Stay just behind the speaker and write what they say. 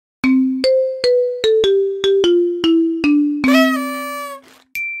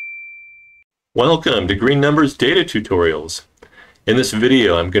Welcome to Green Numbers Data Tutorials. In this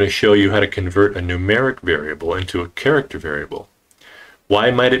video, I'm going to show you how to convert a numeric variable into a character variable.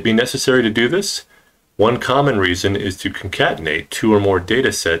 Why might it be necessary to do this? One common reason is to concatenate two or more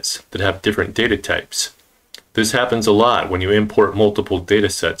data sets that have different data types. This happens a lot when you import multiple data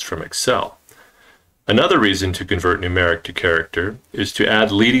sets from Excel. Another reason to convert numeric to character is to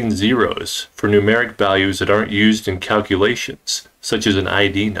add leading zeros for numeric values that aren't used in calculations, such as an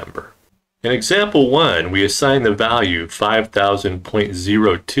ID number. In example 1, we assign the value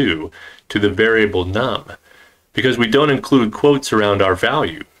 5000.02 to the variable num. Because we don't include quotes around our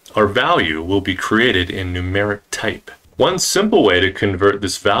value will be created in numeric type. One simple way to convert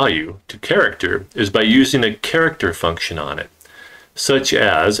this value to character is by using a character function on it, such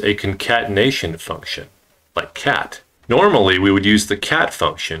as a concatenation function, like cat. Normally, we would use the cat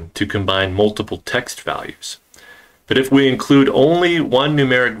function to combine multiple text values. But if we include only one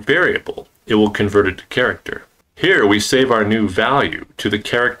numeric variable, it will convert it to character. Here we save our new value to the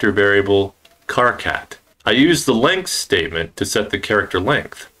character variable concat. I use the length statement to set the character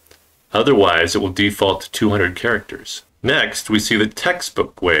length. Otherwise, it will default to 200 characters. Next, we see the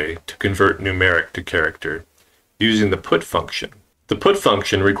textbook way to convert numeric to character using the put function. The put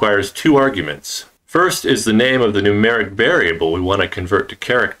function requires two arguments. First is the name of the numeric variable we want to convert to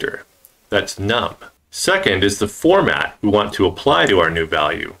character. That's num. Second is the format we want to apply to our new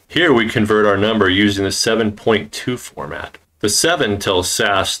value. Here we convert our number using the 7.2 format. The 7 tells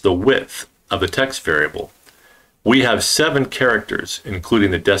SAS the width of the text variable. We have 7 characters,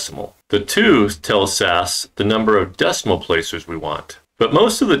 including the decimal. The 2 tells SAS the number of decimal places we want. But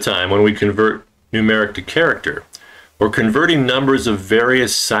most of the time when we convert numeric to character, we're converting numbers of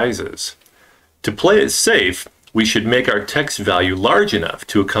various sizes. To play it safe, we should make our text value large enough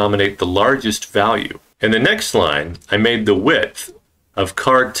to accommodate the largest value. In the next line, I made the width of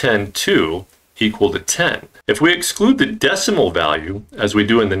car10.2 equal to 10. If we exclude the decimal value, as we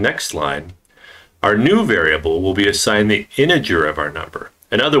do in the next line, our new variable will be assigned the integer of our number.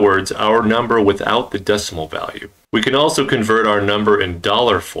 In other words, our number without the decimal value. We can also convert our number in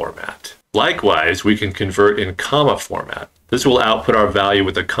dollar format. Likewise, we can convert in comma format. This will output our value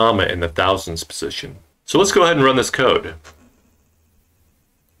with a comma in the thousands position. So let's go ahead and run this code.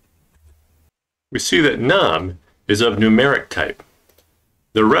 We see that num is of numeric type.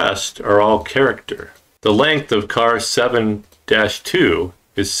 The rest are all character. The length of car7-2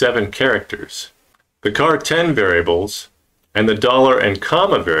 is 7 characters. The car10 variables and the dollar and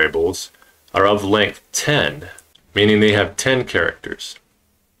comma variables are of length 10, meaning they have 10 characters.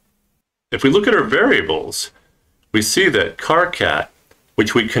 If we look at our variables, we see that concat,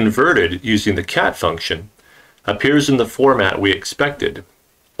 which we converted using the cat function, appears in the format we expected,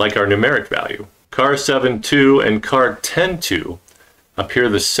 like our numeric value. car7.2 and car10.2 appear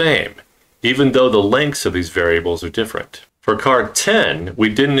the same, even though the lengths of these variables are different. For car10, we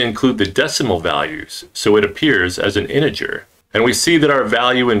didn't include the decimal values, so it appears as an integer. And we see that our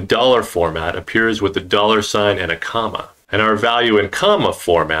value in dollar format appears with a dollar sign and a comma. And our value in comma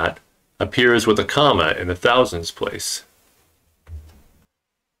format appears with a comma in the thousands place.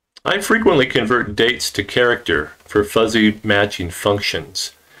 I frequently convert dates to character for fuzzy matching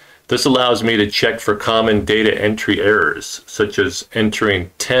functions. This allows me to check for common data entry errors, such as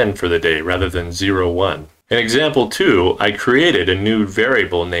entering 10 for the day rather than 01. In example 2, I created a new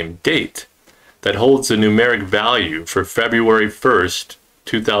variable named date that holds the numeric value for February 1st,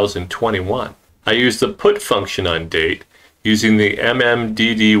 2021. I used the put function on date using the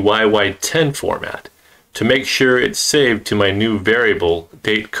mmddYY10 format to make sure it's saved to my new variable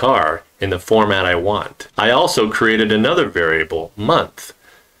dateCar in the format I want. I also created another variable, month,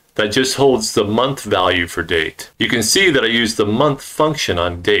 that just holds the month value for date. You can see that I used the month function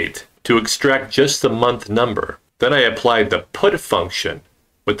on date to extract just the month number. Then I applied the put function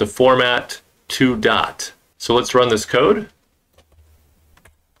with the format to . So let's run this code.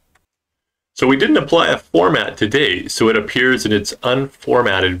 So we didn't apply a format to date, so it appears in its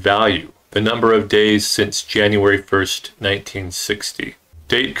unformatted value, the number of days since January 1st, 1960.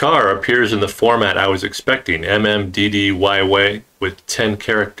 dateCar appears in the format I was expecting, mmddYY with 10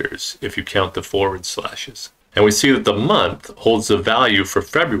 characters, if you count the forward slashes. And we see that the month holds the value for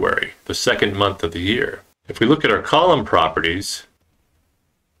February, the second month of the year. If we look at our column properties,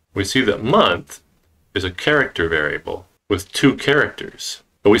 we see that month is a character variable with 2 characters.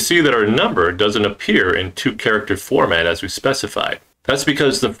 But we see that our number doesn't appear in 2-character format as we specified. That's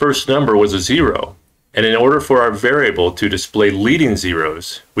because the first number was a 0. And in order for our variable to display leading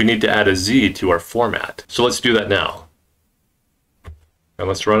zeros, we need to add a Z to our format. So let's do that now. And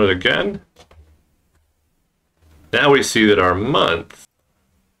let's run it again. Now we see that our month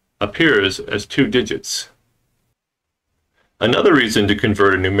appears as 2 digits. Another reason to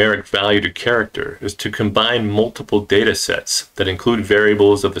convert a numeric value to character is to combine multiple data sets that include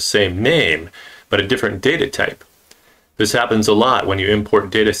variables of the same name but a different data type. This happens a lot when you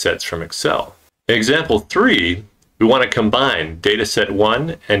import data sets from Excel. In example 3, we want to combine dataset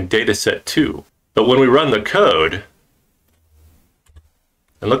 1 and dataset 2. But when we run the code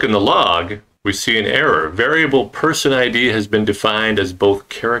and look in the log, we see an error. Variable person ID has been defined as both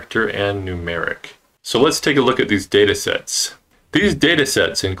character and numeric. So let's take a look at these data sets. These data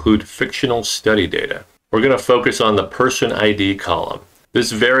sets include fictional study data. We're going to focus on the person ID column.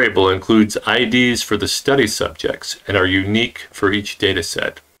 This variable includes IDs for the study subjects and are unique for each data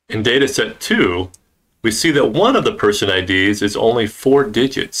set. In dataset 2, we see that one of the person IDs is only 4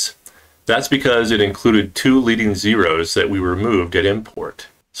 digits. That's because it included 2 leading zeros that we removed at import.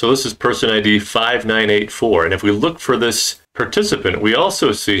 So this is person ID 5984, and if we look for this participant, we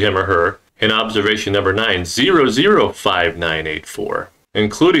also see him or her in observation number 9, 005984,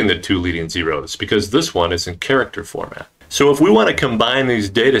 including the 2 leading zeros, because this one is in character format. So if we want to combine these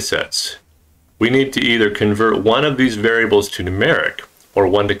data sets, we need to either convert one of these variables to numeric or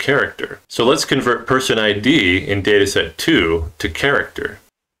one to character. So let's convert person ID in dataset 2 to character.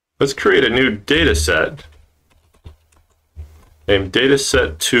 Let's create a new data set named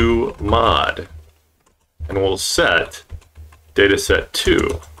dataset2 mod, and we'll set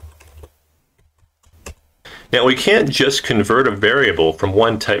dataset2. Now we can't just convert a variable from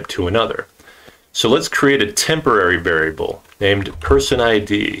one type to another. So let's create a temporary variable named person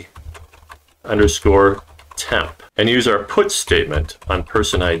ID underscore temp and use our put statement on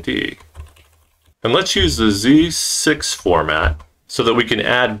person ID. And let's use the Z6 format so that we can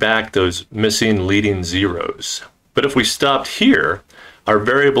add back those missing leading zeros. But if we stopped here, our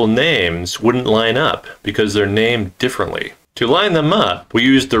variable names wouldn't line up because they're named differently. To line them up, we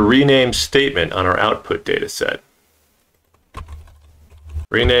use the rename statement on our output data set.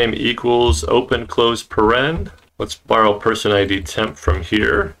 Rename equals open close paren. Let's borrow person ID temp from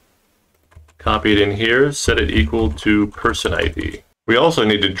here. Copy it in here, set it equal to person ID. We also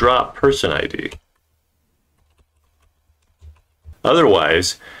need to drop person ID.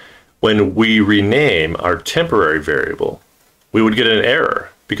 Otherwise, when we rename our temporary variable, we would get an error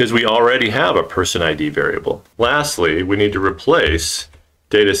because we already have a person ID variable. Lastly, we need to replace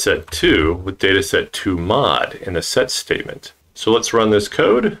dataset2 with dataset2 mod in the set statement. So let's run this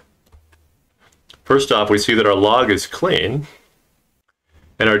code. First off, we see that our log is clean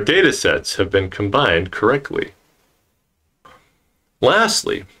and our data sets have been combined correctly.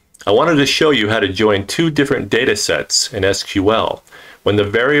 Lastly, I wanted to show you how to join 2 different data sets in SQL when the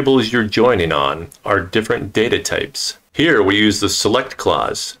variables you're joining on are different data types. Here we use the select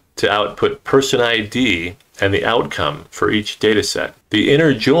clause to output person ID and the outcome for each data set. The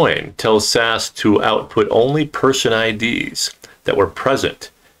inner join tells SAS to output only person IDs that were present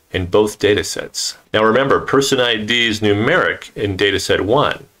in both data sets. Now remember, person ID is numeric in dataset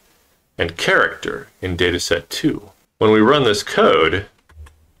 1 and character in dataset 2. When we run this code,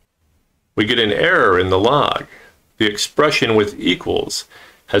 we get an error in the log. The expression with equals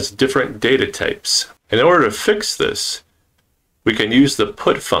has different data types. In order to fix this, we can use the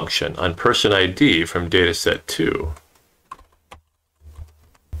put function on person ID from dataset 2.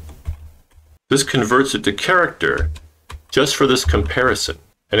 This converts it to character just for this comparison.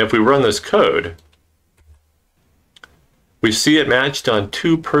 And if we run this code, we see it matched on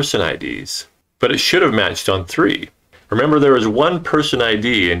 2 person IDs, but it should have matched on 3. Remember, there was 1 person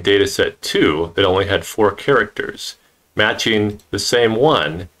ID in dataset 2 that only had 4 characters, matching the same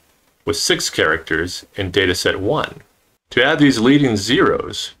one with 6 characters in dataset 1. To add these leading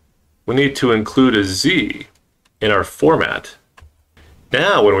zeros, we need to include a Z in our format.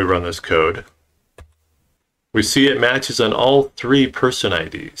 Now when we run this code, we see it matches on all 3 person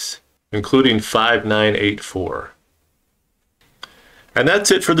IDs, including 5984. And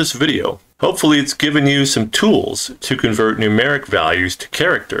that's it for this video. Hopefully it's given you some tools to convert numeric values to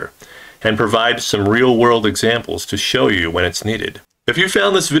character and provide some real-world examples to show you when it's needed. If you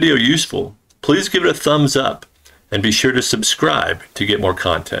found this video useful, please give it a thumbs up and be sure to subscribe to get more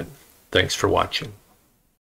content. Thanks for watching.